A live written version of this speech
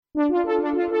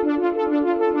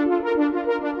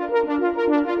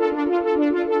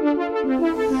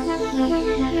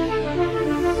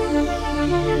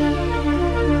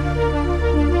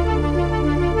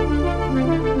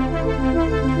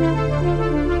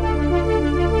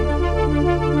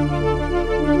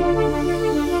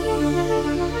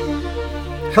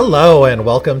Hello and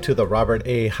welcome to the Robert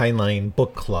A. Heinlein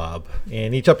Book Club.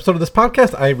 In each episode of this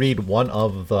podcast, I read one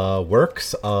of the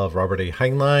works of Robert A.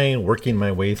 Heinlein, working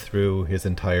my way through his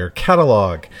entire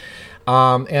catalog.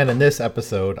 And in this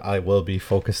episode, I will be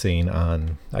focusing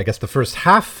on, I guess, the first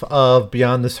half of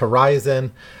Beyond This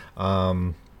Horizon.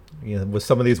 With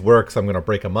some of these works, I'm going to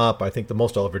break them up. I think the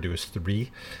most I'll ever do is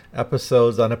 3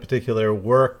 episodes on a particular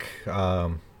work.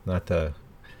 Not to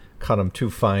cut them too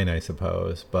fine, I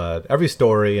suppose, but every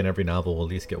story and every novel will at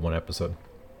least get 1 episode.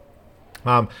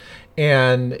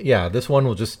 And yeah, this one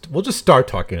we'll just start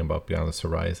talking about Beyond This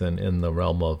Horizon in the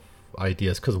realm of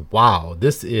ideas, because wow,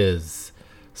 this is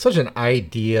such an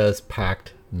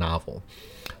ideas-packed novel.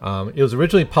 It was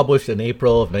originally published in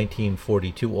April of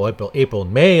 1942, or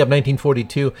May of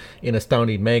 1942 in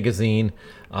Astounding magazine,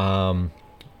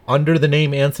 under the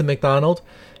name Anson MacDonald.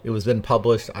 It was then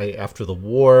published after the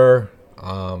war.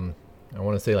 I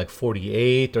want to say like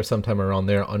 48 or sometime around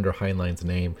there under Heinlein's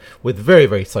name, with very,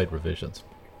 very slight revisions.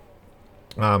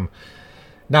 Now,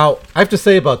 I have to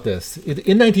say about this.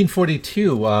 In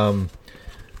 1942,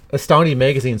 Astounding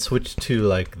magazine switched to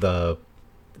like the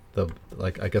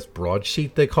I guess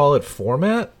broadsheet they call it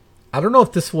format. I don't know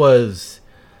if this was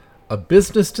a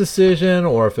business decision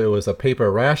or if it was a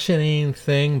paper rationing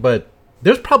thing, but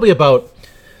there's probably about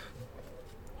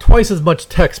twice as much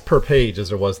text per page as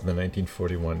there was in the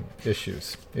 1941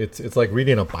 issues. It's like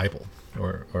reading a Bible,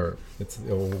 or it's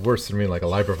worse than reading like a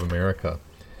Library of America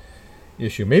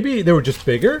issue. Maybe they were just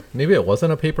bigger. Maybe it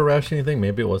wasn't a paper rationing thing.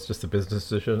 Maybe it was just a business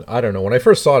decision. I don't know. When I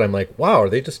first saw it, I'm like, wow, are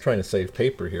they just trying to save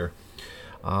paper here?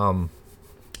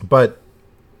 But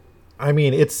I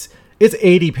mean, it's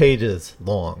 80 pages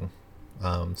long.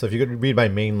 So if you could read my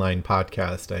mainline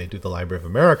podcast, I do the Library of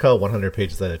America, 100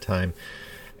 pages at a time.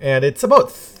 And it's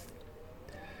about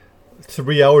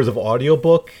 3 hours of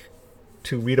audiobook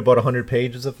to read about 100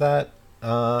 pages of that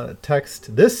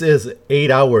text. This is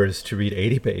 8 hours to read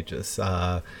 80 pages.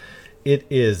 It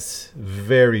is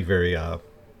very, very...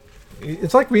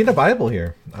 it's like reading a Bible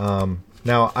here.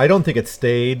 Now, I don't think it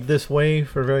stayed this way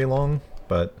for very long,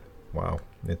 but wow,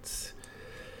 it's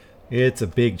a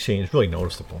big change, really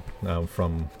noticeable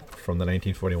from the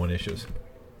 1941 issues.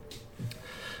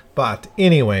 But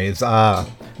anyways,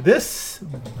 this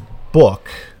book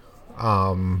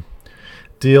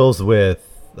deals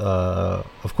with,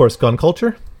 of course, gun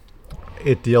culture.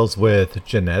 It deals with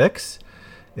genetics.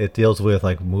 It deals with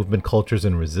like movement cultures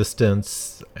and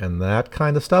resistance and that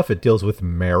kind of stuff. It deals with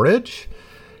marriage.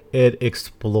 It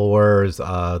explores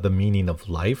the meaning of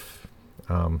life.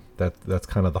 That's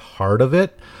kind of the heart of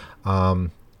it.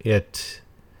 It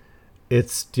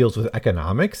deals with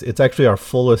economics. It's actually our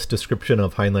fullest description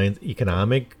of Heinlein's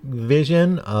economic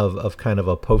vision of kind of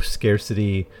a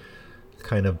post-scarcity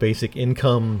kind of basic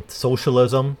income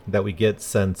socialism that we get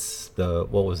since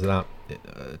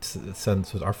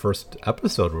since our first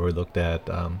episode where we looked at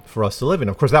For Us to Live In.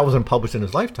 Of course, that wasn't published in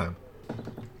his lifetime.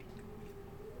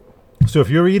 So if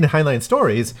you're reading Heinlein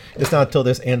stories, it's not until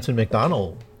this Anson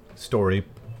MacDonald story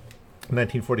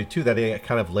 1942 that he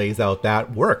kind of lays out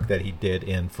that work that he did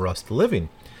in For Us to Live In.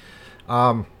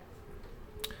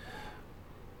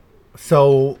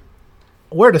 So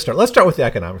where to start? Let's start with the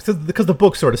economics, because the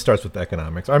book sort of starts with the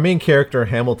economics. Our main character,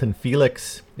 Hamilton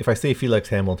Felix, if I say Felix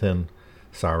Hamilton,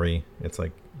 sorry, it's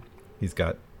like he's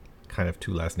got kind of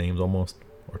 2 last names almost,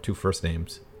 or 2 first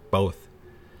names, both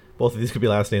of these could be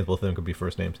last names, both of them could be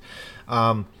first names.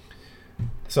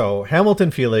 So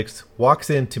Hamilton Felix walks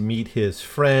in to meet his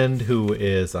friend, who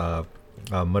is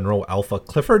Monroe Alpha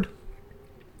Clifford.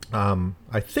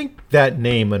 I think that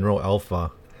name, Monroe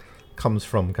Alpha, comes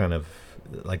from kind of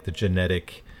like the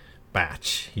genetic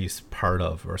batch he's part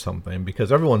of or something,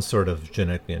 because everyone's sort of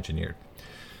genetically engineered.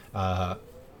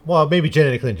 Well, maybe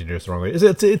genetically engineered is the wrong way.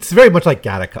 It's very much like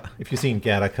Gattaca. If you've seen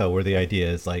Gattaca, where the idea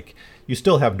is like you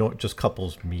still have just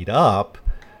couples meet up.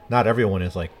 Not everyone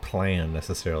is like planned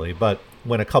necessarily, but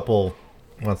when a couple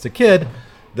wants a kid,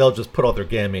 they'll just put all their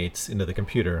gametes into the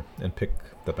computer and pick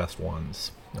the best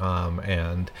ones.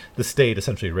 And the state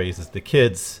essentially raises the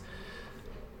kids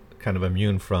kind of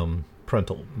immune from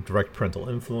direct parental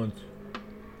influence.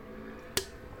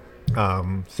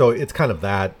 So it's kind of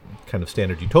that kind of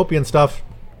standard utopian stuff.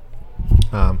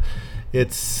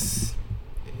 It's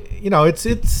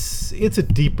a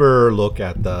deeper look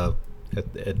at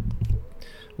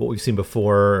what we've seen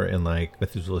before in like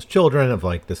Methuselah's Children of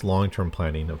like this long-term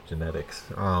planning of genetics.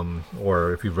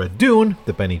 Or if you've read Dune,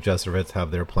 the Bene Gesserits have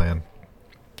their plan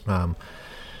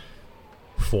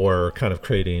for kind of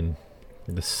creating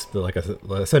this, like I said,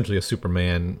 essentially a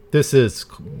Superman. This is,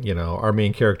 our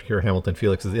main character here, Hamilton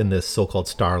Felix, is in this so-called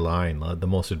star line, the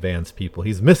most advanced people.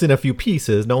 He's missing a few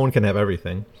pieces. No one can have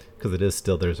everything because it is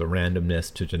still, there's a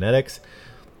randomness to genetics.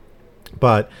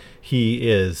 But he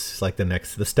is like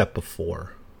the step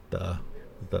before the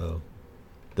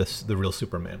real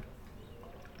Superman.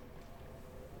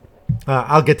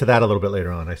 I'll get to that a little bit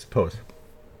later on, I suppose.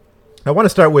 I want to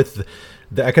start with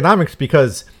the economics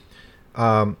because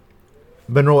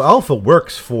Monroe Alpha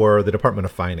works for the Department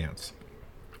of Finance.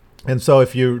 And so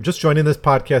if you're just joining this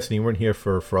podcast and you weren't here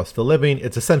for Us the Living,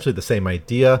 it's essentially the same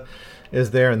idea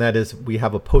is there. And that is we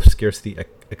have a post-scarcity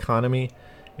economy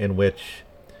in which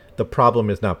the problem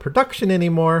is not production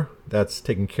anymore. That's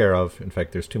taken care of. In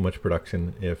fact, there's too much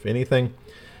production, if anything.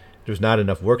 There's not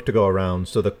enough work to go around.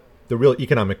 So the real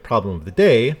economic problem of the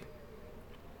day,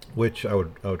 which I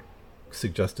would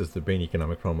suggest is the main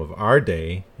economic problem of our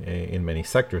day, in many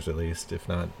sectors at least, if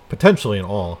not potentially in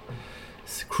all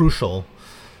crucial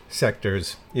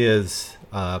sectors, is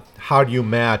how do you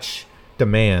match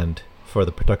demand for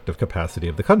the productive capacity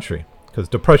of the country? Because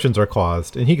depressions are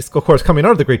caused, and he's, of course, coming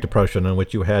out of the Great Depression, in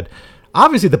which you had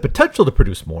obviously the potential to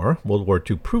produce more. World War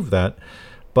II proved that,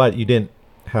 but you didn't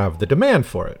have the demand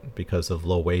for it because of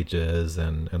low wages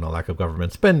and a lack of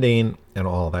government spending and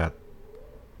all that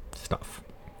stuff.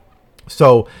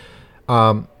 So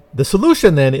the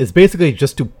solution then is basically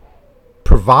just to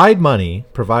provide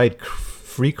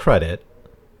free credit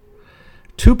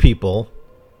to people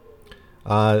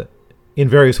in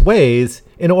various ways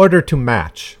in order to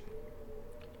match.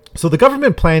 So the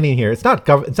government planning here, it's not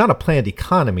a planned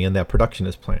economy in that production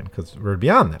is planned, because we're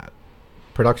beyond that.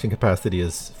 Production capacity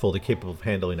is fully capable of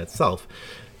handling itself.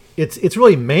 It's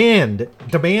really demand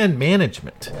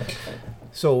management.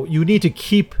 So you need to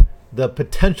keep the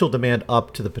potential demand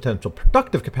up to the potential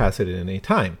productive capacity at any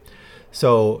time.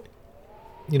 So,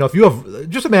 if you have,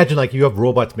 just imagine like you have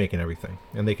robots making everything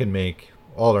and they can make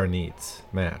all our needs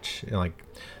match.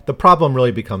 The problem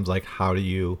really becomes like,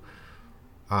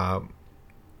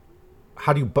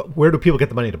 where do people get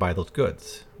the money to buy those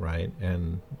goods, right?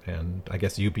 And I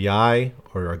guess UBI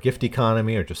or a gift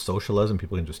economy or just socialism,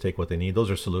 people can just take what they need. Those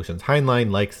are solutions.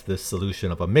 Heinlein likes this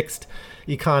solution of a mixed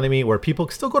economy where people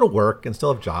still go to work and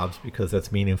still have jobs because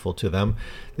that's meaningful to them.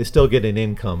 They still get an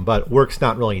income, but work's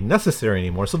not really necessary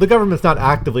anymore. So the government's not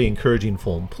actively encouraging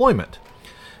full employment,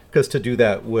 because to do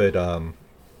that would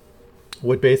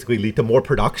basically lead to more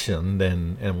production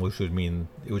which would mean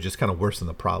it would just kind of worsen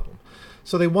the problem.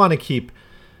 So they want to keep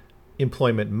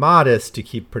employment modest to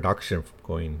keep production from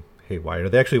going haywire.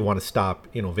 They actually want to stop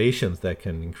innovations that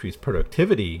can increase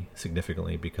productivity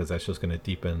significantly, because that's just going to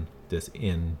deepen this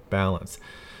imbalance.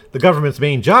 The government's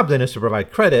main job then is to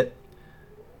provide credit,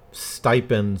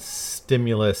 stipends,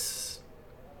 stimulus,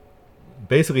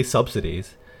 basically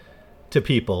subsidies to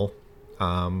people.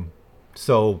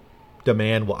 So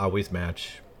demand will always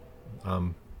match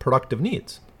productive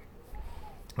needs.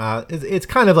 It's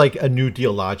kind of like a New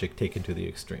Deal logic taken to the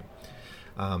extreme.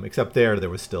 Except there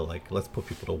was still like, let's put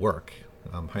people to work.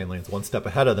 Heinlein's one step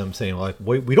ahead of them, saying, like,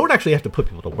 we don't actually have to put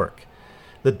people to work.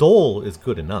 The dole is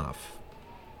good enough.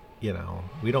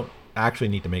 We don't actually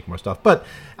need to make more stuff. But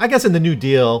I guess in the New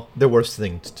Deal, there were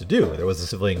things to do. There was the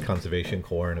Civilian Conservation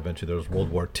Corps, and eventually there was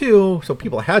World War II. So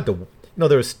people had to,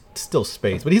 there was still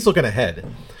space. But he's looking ahead.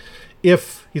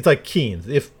 He's like Keynes,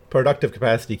 if productive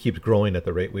capacity keeps growing at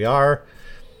the rate we are,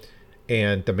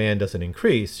 and demand doesn't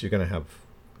increase, you're going to have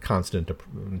constant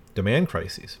demand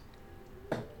crises.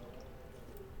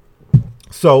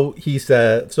 So he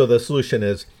said, so the solution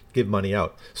is give money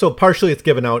out. So partially it's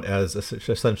given out as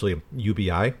essentially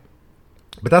UBI,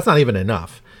 but that's not even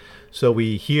enough. So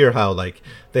we hear how like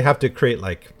they have to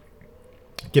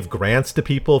give grants to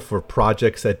people for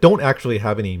projects that don't actually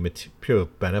have any material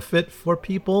benefit for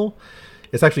people.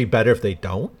 It's actually better if they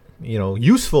don't.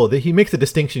 Useful. He makes a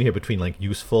distinction here between like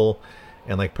useful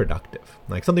and like productive.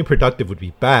 Like something productive would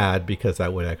be bad because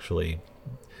that would actually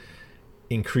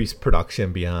increase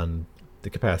production beyond the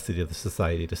capacity of the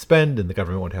society to spend, and the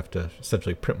government would have to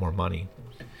essentially print more money.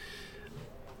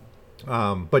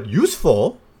 But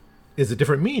useful is a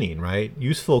different meaning, right?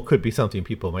 Useful could be something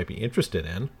people might be interested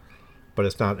in, but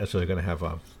it's not necessarily going to have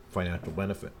a financial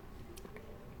benefit.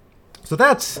 So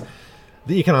that's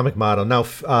the economic model.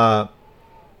 Now,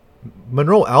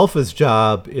 Monroe Alpha's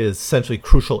job is essentially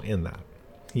crucial in that.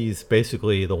 He's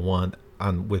basically the one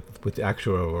with the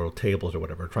actuarial tables or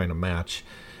whatever, trying to match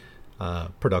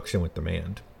production with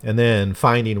demand. and then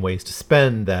finding ways to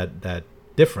spend that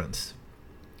difference.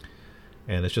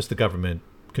 And it's just the government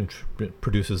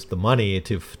produces the money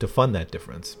to fund that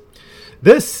difference.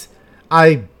 This,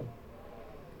 it's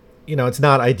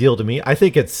not ideal to me. I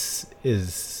think it's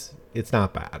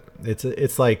not bad.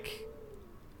 It's like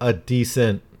a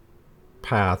decent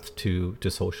path to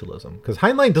socialism, because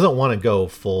Heinlein doesn't want to go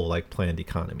full like planned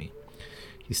economy.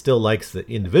 He still likes the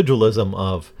individualism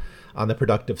on the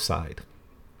productive side,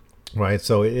 right?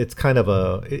 So it's kind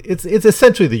of it's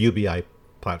essentially the UBI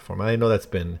platform. I know that's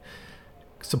been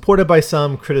supported by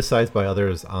some, criticized by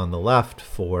others on the left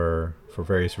for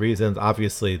various reasons.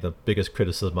 Obviously, the biggest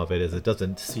criticism of it is it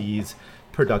doesn't seize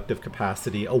productive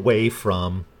capacity away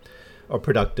from, or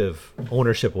productive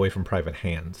ownership away from, private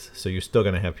hands. So you're still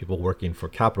going to have people working for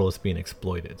capitalists being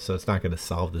exploited. So it's not going to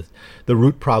solve the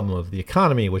root problem of the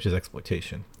economy, which is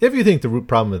exploitation. If you think the root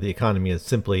problem of the economy is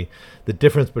simply the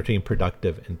difference between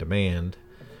production and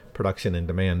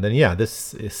demand, then yeah,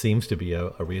 this seems to be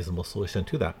a reasonable solution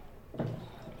to that.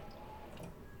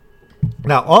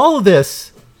 Now, all of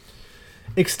this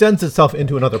extends itself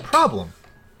into another problem,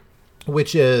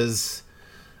 which is,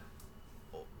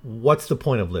 what's the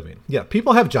point of living? Yeah,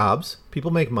 people have jobs,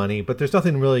 people make money, but there's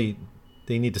nothing really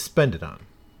they need to spend it on,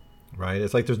 right?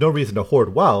 It's like there's no reason to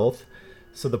hoard wealth,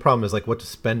 so the problem is like what to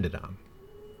spend it on.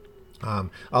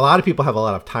 A lot of people have a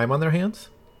lot of time on their hands,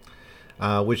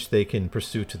 which they can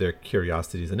pursue to their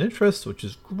curiosities and interests, which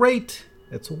is great.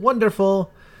 It's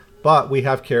wonderful. But we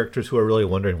have characters who are really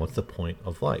wondering what's the point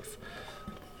of life.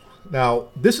 Now,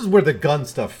 this is where the gun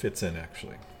stuff fits in,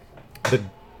 actually. The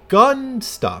gun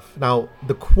stuff. Now,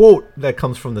 the quote that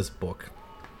comes from this book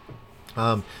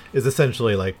is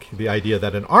essentially like the idea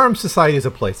that an armed society is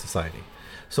a play society.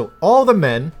 So all the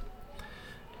men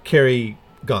carry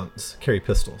guns, carry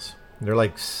pistols. They're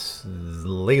like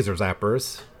laser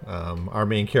zappers. Our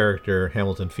main character,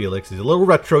 Hamilton Felix, he's a little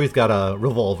retro. He's got a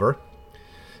revolver.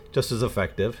 Just as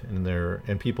effective,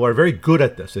 and people are very good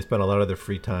at this. They spend a lot of their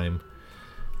free time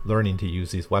learning to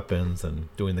use these weapons and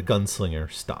doing the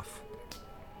gunslinger stuff.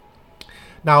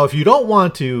 Now, if you don't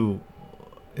want to,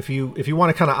 if you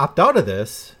want to kind of opt out of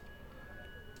this,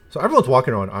 so everyone's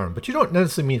walking around armed, but you don't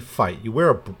necessarily mean fight. You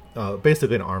wear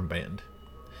basically an armband,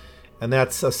 and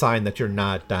that's a sign that you're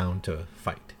not down to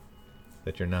fight,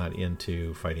 that you're not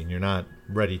into fighting, you're not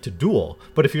ready to duel.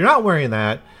 But if you're not wearing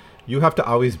that, you have to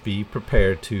always be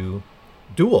prepared to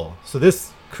duel. So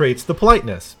this creates the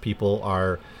politeness. People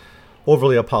are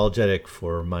overly apologetic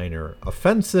for minor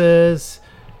offenses.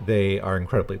 They are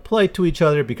incredibly polite to each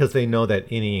other because they know that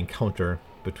any encounter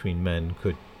between men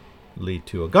could lead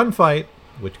to a gunfight,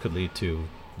 which could lead to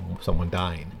someone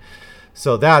dying.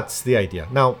 So that's the idea.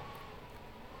 Now,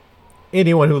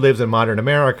 anyone who lives in modern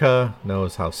America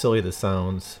knows how silly this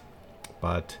sounds,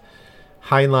 but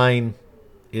Heinlein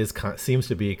seems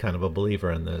to be kind of a believer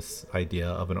in this idea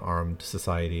of an armed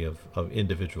society of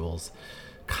individuals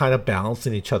kind of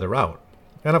balancing each other out.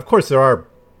 And of course, there are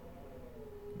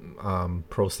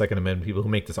pro-Second Amendment people who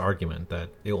make this argument that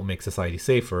it will make society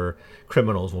safer.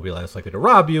 Criminals will be less likely to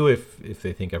rob you if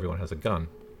they think everyone has a gun.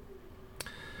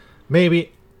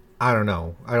 Maybe. I don't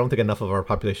know. I don't think enough of our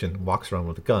population walks around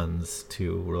with guns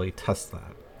to really test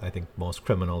that. I think most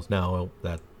criminals know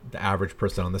that the average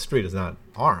person on the street is not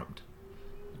armed,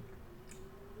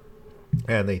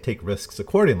 and they take risks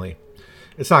accordingly.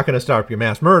 It's not going to stop your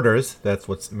mass murders. That's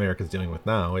what America's dealing with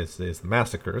now, is the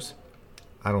massacres.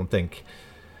 I don't think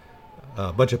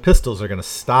a bunch of pistols are going to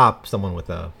stop someone with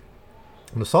an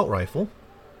assault rifle.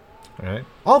 All right.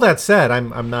 All that said,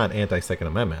 I'm not anti-Second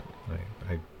Amendment.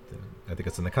 I think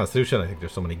it's in the Constitution. I think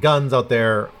there's so many guns out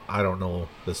there. I don't know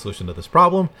the solution to this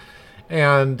problem.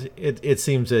 And it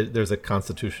seems that there's a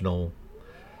constitutional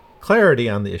clarity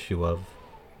on the issue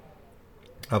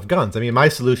of guns. I mean, my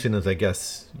solution is, I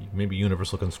guess, maybe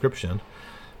universal conscription.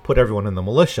 Put everyone in the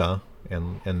militia,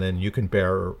 and then you can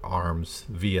bear arms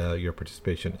via your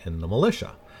participation in the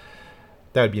militia.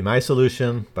 That would be my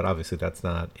solution, but obviously that's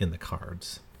not in the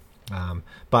cards.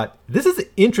 But this is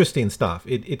interesting stuff.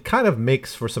 It kind of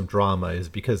makes for some drama, is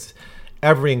because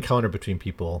every encounter between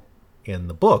people in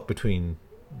the book, between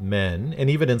men, and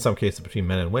even in some cases between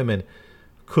men and women,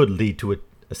 could lead to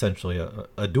essentially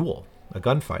a duel, a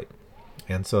gunfight.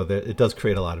 And so it does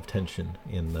create a lot of tension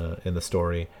in the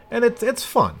story, and it's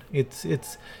fun.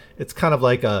 It's kind of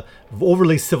like a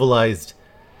overly civilized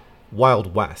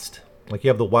Wild West. Like you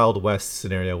have the Wild West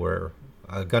scenario where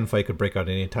a gunfight could break out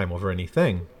at any time over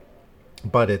anything,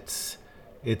 but it's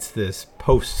this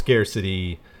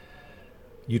post-scarcity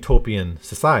utopian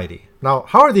society. Now,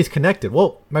 how are these connected?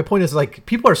 Well, my point is, like,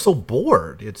 people are so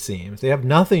bored, it seems. They have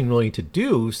nothing really to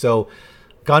do, so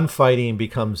gunfighting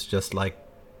becomes just like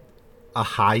a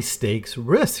high stakes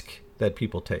risk that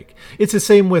people take. It's the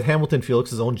same with Hamilton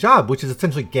Felix's own job, which is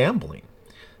essentially gambling.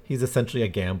 He's essentially a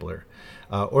gambler,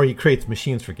 or he creates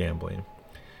machines for gambling.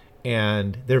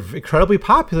 And they're incredibly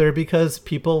popular because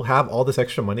people have all this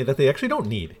extra money that they actually don't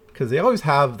need, because they always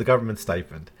have the government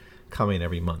stipend coming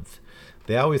every month.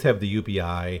 They always have the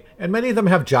UBI, and many of them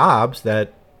have jobs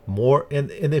that more, and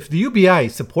if the UBI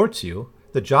supports you,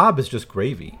 the job is just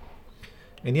gravy.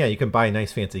 And yeah, you can buy a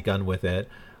nice fancy gun with it,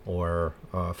 or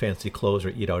fancy clothes, or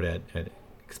eat out at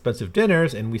expensive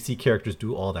dinners, and we see characters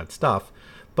do all that stuff.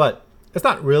 But it's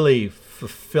not really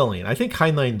fulfilling. I think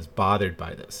Heinlein's bothered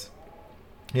by this.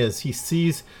 He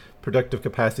sees productive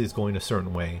capacities going a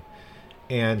certain way,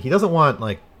 and he doesn't want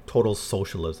like total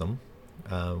socialism,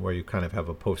 where you kind of have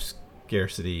a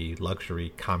post-scarcity,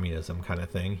 luxury, communism kind of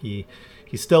thing. He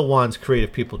still wants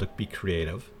creative people to be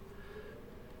creative.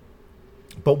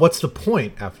 But what's the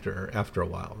point after a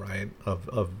while, right?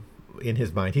 Of in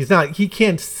his mind, he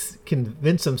can't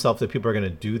convince himself that people are going to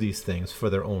do these things for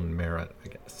their own merit, I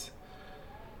guess.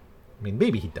 I mean,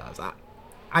 maybe he does.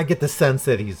 I get the sense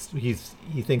that he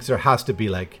thinks there has to be,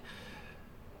 like,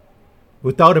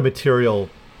 without a material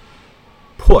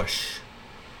push,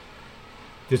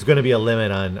 there's going to be a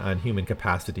limit on human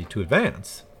capacity to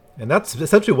advance. And that's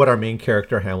essentially what our main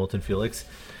character, Hamilton Felix,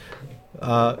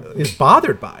 is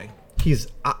bothered by. He's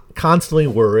constantly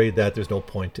worried that there's no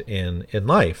point in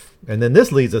life. And then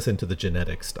this leads us into the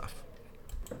genetic stuff.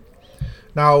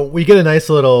 Now, we get a nice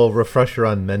little refresher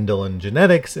on Mendel and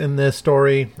genetics in this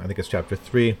story. I think it's chapter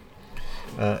 3,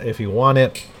 if you want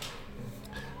it.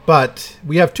 But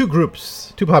we have two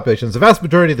populations. The vast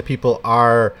majority of the people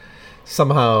are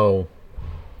somehow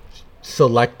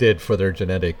selected for their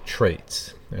genetic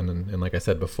traits. And like I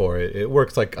said before, it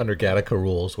works like under Gattaca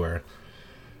rules, where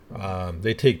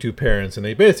they take two parents and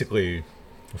they basically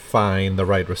find the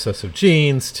right recessive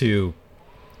genes to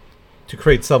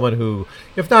create someone who,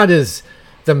 if not is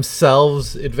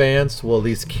themselves advanced, will at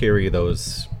least carry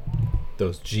those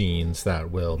genes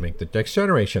that will make the next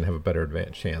generation have a better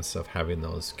chance of having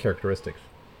those characteristics.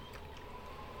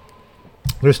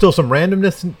 There's still some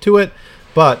randomness to it,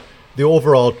 but the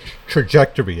overall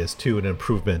trajectory is to an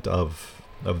improvement of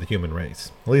the human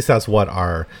race. At least that's what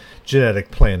our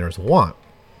genetic planners want.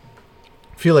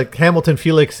 Hamilton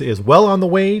Felix is well on the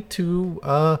way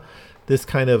to this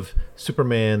kind of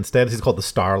Superman status. He's called the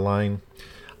Star Line,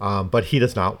 but he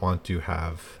does not want to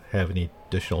have any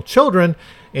additional children,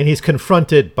 and he's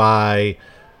confronted by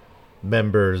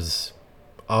members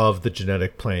of the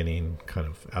genetic planning kind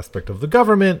of aspect of the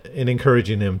government in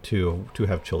encouraging him to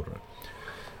have children.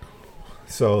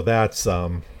 So that's I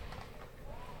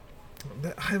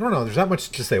don't know. There's not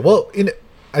much to say. Well,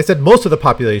 I said most of the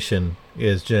population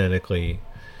is genetically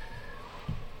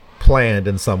planned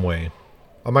in some way.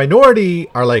 A minority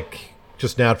are like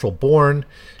just natural born,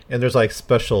 and there's like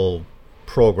special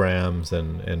programs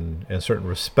and certain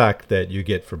respect that you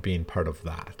get for being part of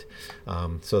that.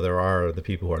 So there are the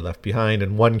people who are left behind,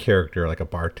 and one character, like a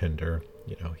bartender,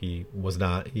 he was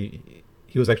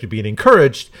actually being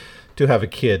encouraged to have a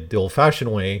kid the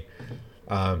old-fashioned way,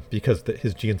 because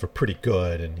his genes were pretty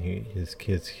good, and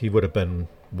he would have been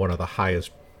one of the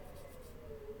highest,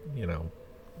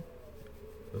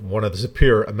 one of the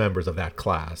superior members of that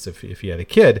class if he had a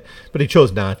kid, but he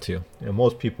chose not to. And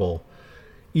most people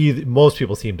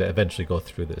seem to eventually go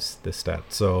through this step.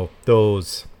 So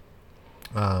the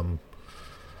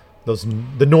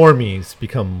normies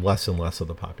become less and less of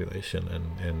the population,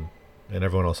 and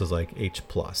everyone else is like H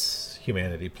plus,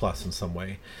 humanity plus in some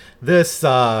way. This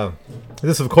of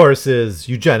course is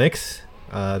eugenics.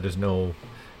 There's no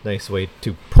nice way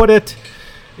to put it.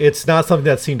 It's not something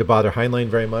that seemed to bother Heinlein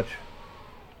very much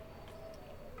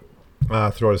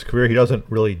throughout his career. He doesn't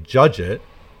really judge it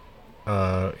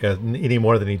any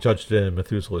more than he judged it in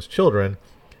Methuselah's Children.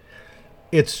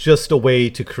 It's just a way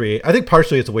to create, I think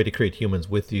partially it's a way to create humans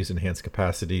with these enhanced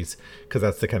capacities, because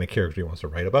that's the kind of character he wants to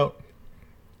write about.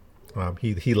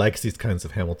 He likes these kinds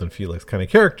of Hamilton Felix kind of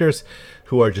characters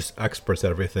who are just experts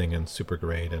at everything and super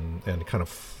great and kind of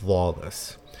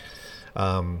flawless.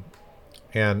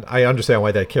 And I understand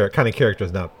why that kind of character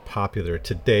is not popular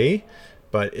today,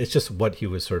 but it's just what he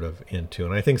was sort of into.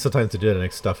 And I think sometimes the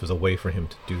genetic stuff is a way for him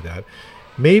to do that.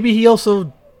 Maybe he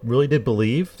also really did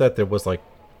believe that there was like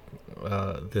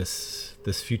this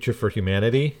future for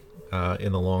humanity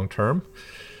in the long term.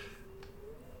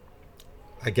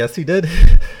 I guess he did.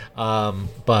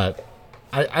 But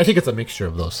I think it's a mixture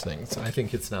of those things. I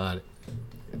think it's not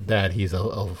that he's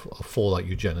a full-out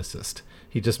eugenicist.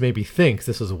 He just maybe thinks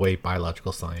this is the way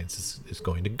biological science is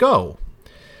going to go,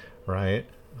 right?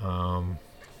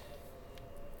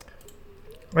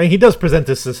 I mean, he does present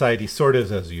this society sort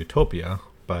of as a utopia,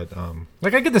 but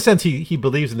like I get the sense he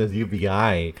believes in the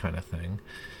UBI kind of thing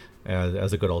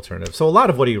as a good alternative. So a lot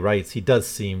of what he writes, he does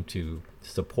seem to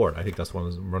support. I think that's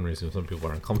one reason some people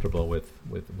are uncomfortable with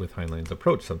Heinlein's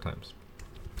approach sometimes.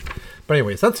 But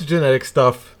anyways, that's the genetic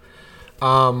stuff.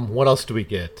 What else do we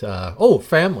get?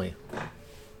 Family.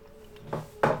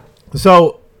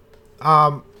 So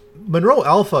Monroe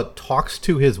Alpha talks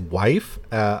to his wife,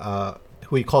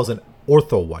 who he calls an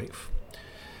ortho wife,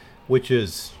 which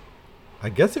is, I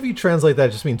guess if you translate that,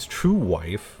 it just means true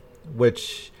wife,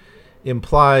 which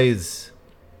implies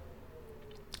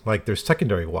like there's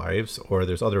secondary wives or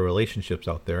there's other relationships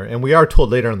out there. And we are told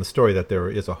later in the story that there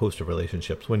is a host of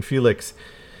relationships. When Felix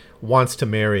wants to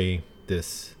marry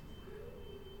his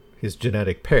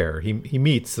genetic pair, he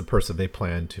meets the person they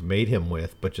plan to mate him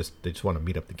with, but they just want to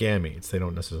meet up the gametes. They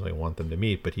don't necessarily want them to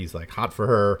meet, but he's like hot for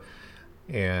her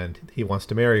and he wants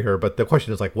to marry her. But the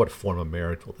question is like, what form of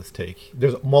marriage will this take?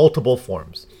 There's multiple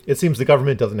forms. It seems the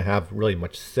government doesn't have really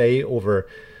much say over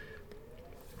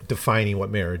defining what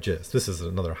marriage is. This is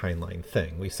another Heinlein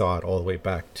thing. We saw it all the way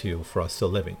back to For Us Still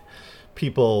Living.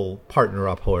 People partner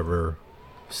up however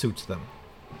suits them.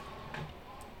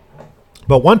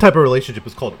 But one type of relationship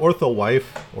is called ortho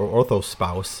wife or ortho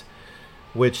spouse,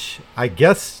 which I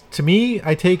guess to me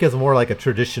I take as more like a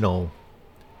traditional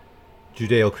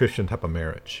Judeo-Christian type of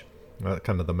marriage,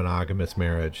 kind of the monogamous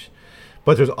marriage.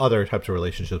 But there's other types of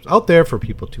relationships out there for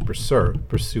people to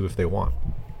pursue if they want.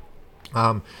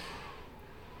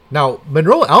 Now,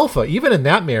 Monroe Alpha, even in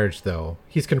that marriage, though,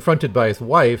 he's confronted by his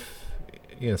wife,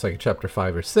 it's like in chapter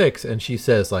 5 or 6, and she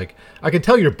says, like, I can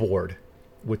tell you're bored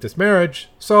with this marriage,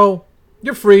 so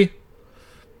you're free.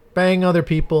 Bang other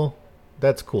people.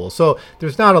 That's cool. So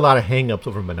there's not a lot of hang-ups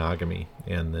over monogamy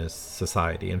in this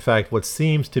society. In fact, what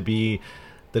seems to be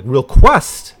the real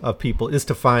quest of people is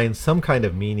to find some kind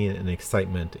of meaning and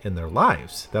excitement in their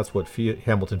lives. That's what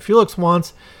Hamilton Felix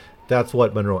wants. That's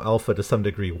what Monroe Alpha to some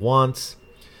degree wants.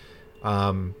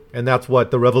 And that's what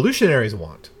the revolutionaries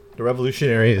want. The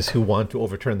revolutionaries who want to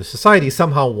overturn the society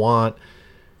somehow want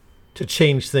to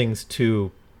change things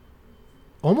to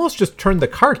almost just turn the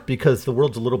cart because the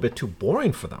world's a little bit too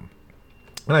boring for them.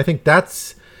 And I think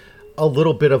that's a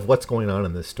little bit of what's going on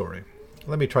in this story.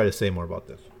 Let me try to say more about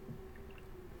this.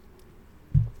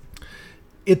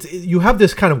 You have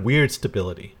this kind of weird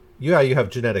stability. Yeah, you have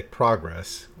genetic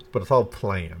progress, but it's all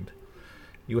planned.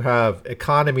 You have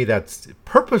economy that's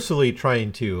purposely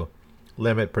trying to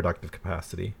limit productive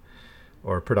capacity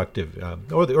or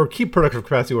keep productive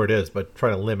capacity where it is, but try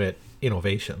to limit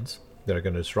innovations that are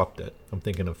going to disrupt it. I'm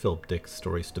thinking of Philip Dick's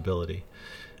story Stability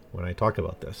when I talk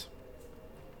about this,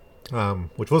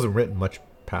 which wasn't written much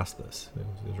past this. It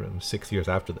was written 6 years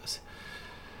after this.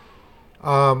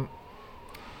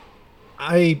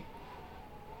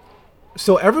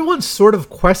 So everyone's sort of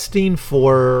questing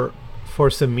for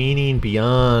some meaning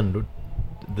beyond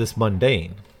this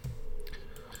mundane.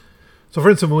 So, for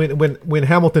instance, when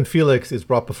Hamilton Felix is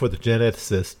brought before the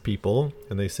geneticist people,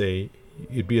 and they say,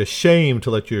 you'd be ashamed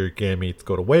to let your gametes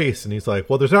go to waste, and he's like,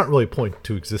 well, there's not really a point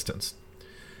to existence.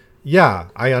 Yeah,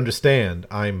 I understand.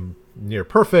 I'm near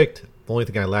perfect. The only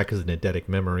thing I lack is an eidetic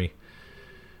memory.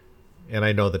 And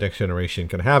I know the next generation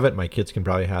can have it. My kids can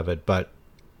probably have it. But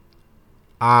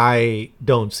I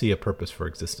don't see a purpose for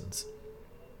existence.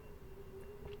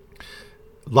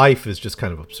 Life is just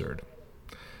kind of absurd.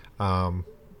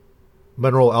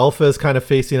 Monroe Alpha is kind of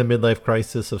facing a midlife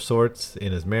crisis of sorts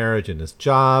in his marriage, in his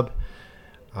job.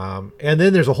 And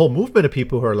then there's a whole movement of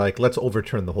people who are like, let's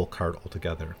overturn the whole cart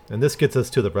altogether. And this gets us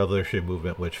to the revolutionary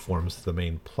movement, which forms the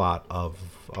main plot of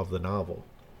the novel.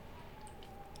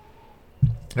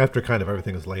 After kind of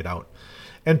everything is laid out.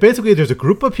 And basically there's a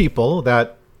group of people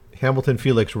that Hamilton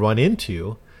Felix run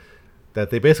into that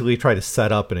they basically try to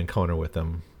set up an encounter with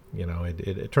them.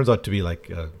 It turns out to be like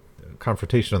a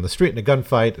confrontation on the street and a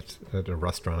gunfight. It's at a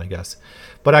restaurant, I guess.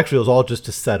 But actually it was all just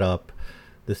to set up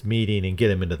this meeting and get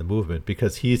him into the movement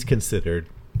because he's considered,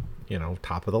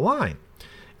 top of the line.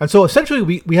 And so essentially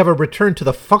we have a return to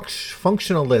the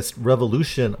functionalist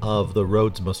revolution of the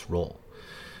roads must roll,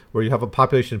 where you have a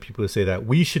population of people who say that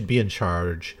we should be in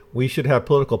charge, we should have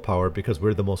political power because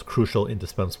we're the most crucial,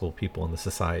 indispensable people in the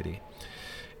society.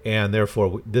 And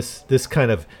therefore this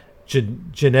kind of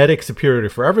genetic superiority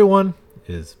for everyone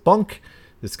is bunk.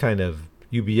 This kind of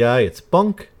UBI, it's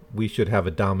bunk. We should have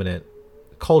a dominant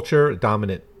culture, a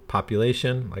dominant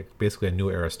population, like basically a new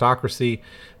aristocracy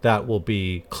that will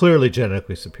be clearly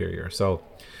genetically superior. So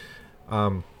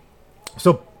the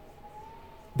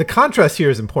contrast here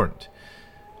is important.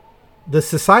 The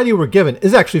society we're given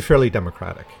is actually fairly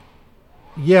democratic.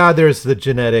 yeah, there's the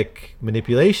genetic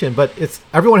manipulation, but it's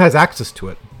everyone has access to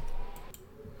it.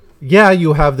 Yeah,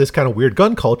 you have this kind of weird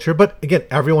gun culture, but again,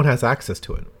 everyone has access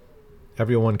to it.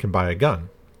 Everyone can buy a gun.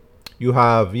 You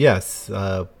have, yes,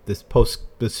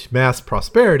 this mass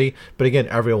prosperity, but again,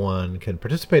 everyone can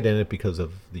participate in it because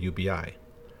of the UBI.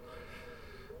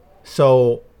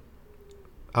 So,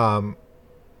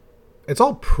 it's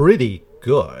all pretty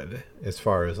good as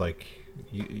far as like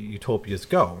utopias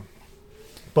go.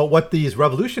 But what these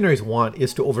revolutionaries want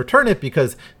is to overturn it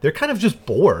because they're kind of just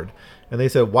bored. And they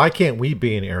said, why can't we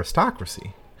be an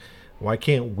aristocracy? Why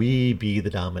can't we be the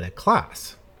dominant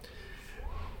class?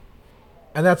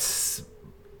 And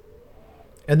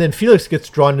then Felix gets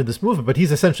drawn into this movement, but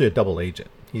he's essentially a double agent.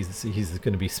 He's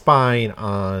going to be spying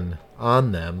on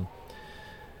them.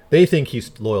 They think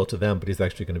he's loyal to them, but he's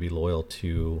actually going to be loyal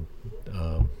to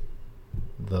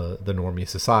the normie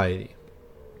society.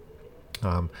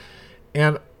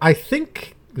 And I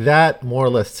think that more or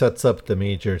less sets up the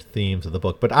major themes of the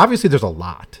book. But obviously there's a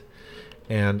lot.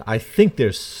 And I think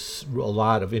there's a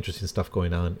lot of interesting stuff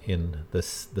going on in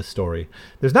this story.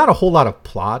 There's not a whole lot of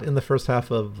plot in the first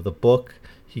half of the book.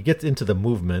 He gets into the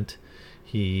movement.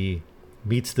 He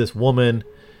meets this woman.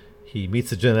 He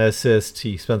meets a geneticist.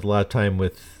 He spends a lot of time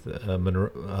with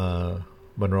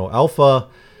Monroe Alpha.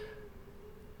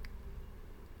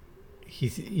 He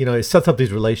sets up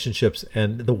these relationships,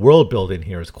 and the world building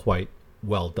here is quite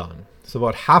well done. So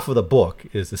about half of the book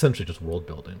is essentially just world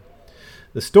building.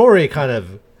 The story kind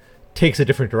of takes a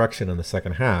different direction in the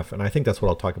second half, and I think that's what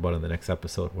I'll talk about in the next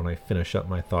episode when I finish up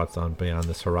my thoughts on Beyond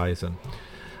This Horizon.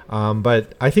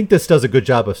 But I think this does a good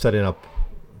job of setting up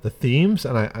the themes,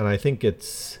 and I think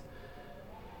it's...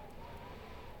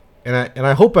 And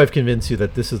I hope I've convinced you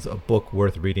that this is a book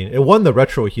worth reading. It won the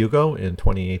Retro Hugo in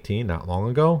 2018, not long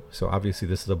ago. So obviously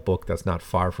this is a book that's not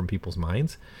far from people's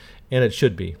minds. And it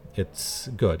should be. It's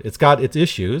good. It's got its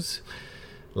issues,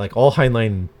 like all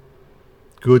Heinlein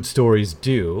good stories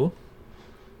do.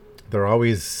 They're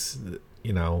always,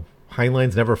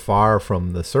 Heinlein's never far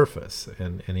from the surface.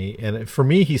 And for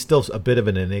me, he's still a bit of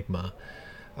an enigma.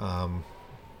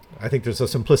 I think there's a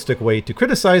simplistic way to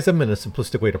criticize him and a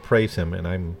simplistic way to praise him, and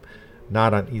I'm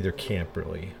not on either camp,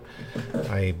 really.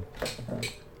 I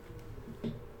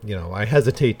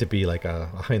hesitate to be like a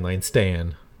Heinlein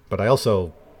stan, but I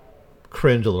also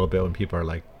cringe a little bit when people are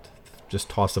like, just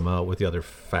toss him out with the other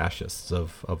fascists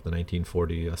of the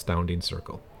 1940 Astounding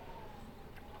Circle.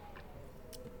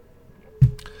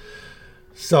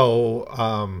 So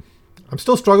I'm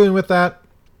still struggling with that.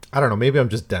 I don't know. Maybe I'm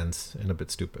just dense and a bit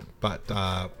stupid, but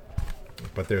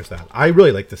there's that. I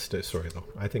really like this story, though.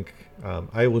 I think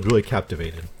I was really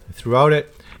captivated throughout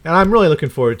it, and I'm really looking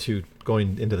forward to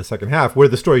going into the second half, where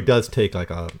the story does take like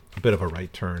a bit of a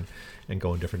right turn and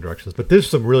go in different directions. But there's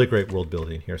some really great world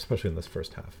building here, especially in this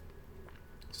first half.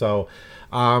 So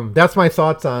that's my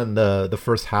thoughts on the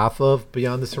first half of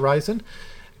Beyond This Horizon.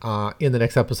 In the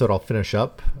next episode, I'll finish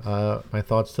up my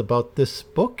thoughts about this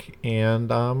book,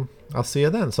 and I'll see you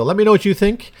then. So let me know what you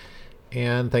think,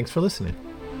 and thanks for listening.